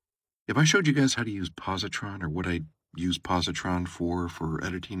Have I showed you guys how to use Pozotron, or what I use Pozotron for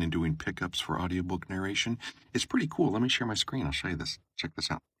editing and doing pickups for audiobook narration? It's pretty cool. Let me share my screen. I'll show you this. Check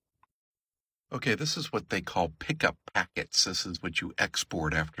this out. Okay, this is what they call pickup packets. This is what you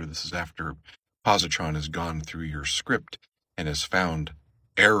export after. This is after Pozotron has gone through your script and has found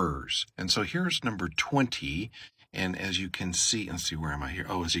errors. And so here's number 20. And as you can see, let's see, where am I here?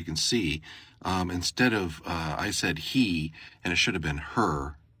 Oh, as you can see, instead of, I said he, and it should have been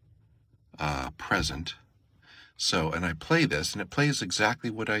her, present. So, and I play this, and it plays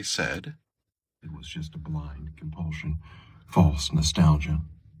exactly what I said. It was just a blind compulsion, false nostalgia.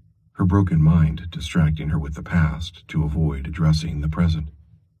 Her broken mind distracting her with the past to avoid addressing the present.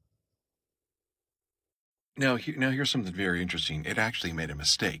 Now here's something very interesting. It actually made a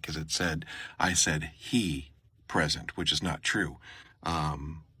mistake, because it said, I said he present, which is not true.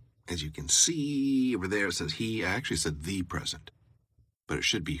 As you can see over there, it says he. I actually said the present, but it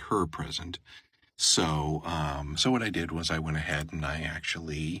should be her present. So what I did was I went ahead and I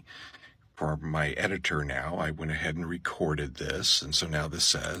actually, for my editor now, I went ahead and recorded this. And so now this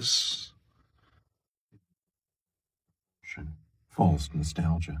says, false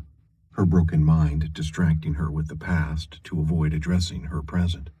nostalgia. Her broken mind distracting her with the past to avoid addressing her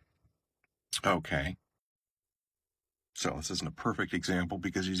present. Okay. So this isn't a perfect example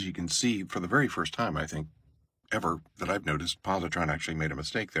because, as you can see, for the very first time, I think, ever that I've noticed, Pozotron actually made a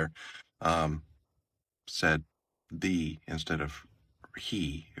mistake there. Said the instead of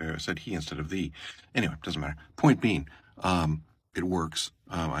he, or said he instead of the. Anyway, doesn't matter. Point being, it works.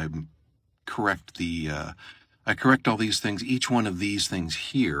 I correct all these things. Each one of these things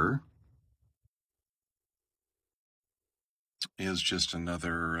here is just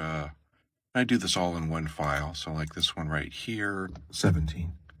another, I do this all in one file. So like this one right here,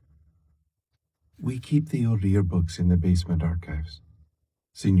 17. We keep the old yearbooks in the basement archives,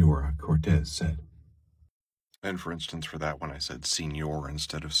 Senora Cortez said. And for instance, for that one, I said senor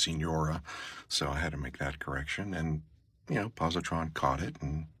instead of senora. So I had to make that correction. And, Pozotron caught it,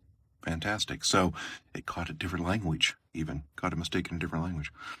 and fantastic. So it caught a different language, even. Caught a mistake in a different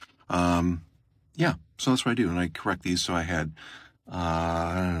language. Yeah, so that's what I do. And I correct these. So I had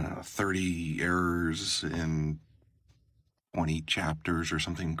 30 errors in 20 chapters or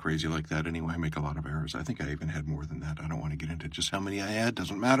something crazy like that. Anyway, I make a lot of errors. I think I even had more than that. I don't want to get into just how many I had.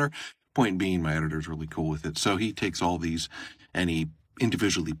 Doesn't matter. Point being, my editor's really cool with it. So he takes all these and he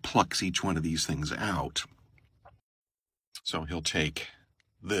individually plucks each one of these things out. So he'll take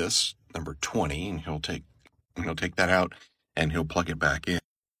this, number 20, and he'll take that out and he'll plug it back in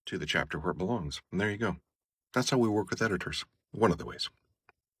to the chapter where it belongs. And there you go. That's how we work with editors. One of the ways.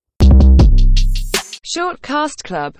 Shortcast Club.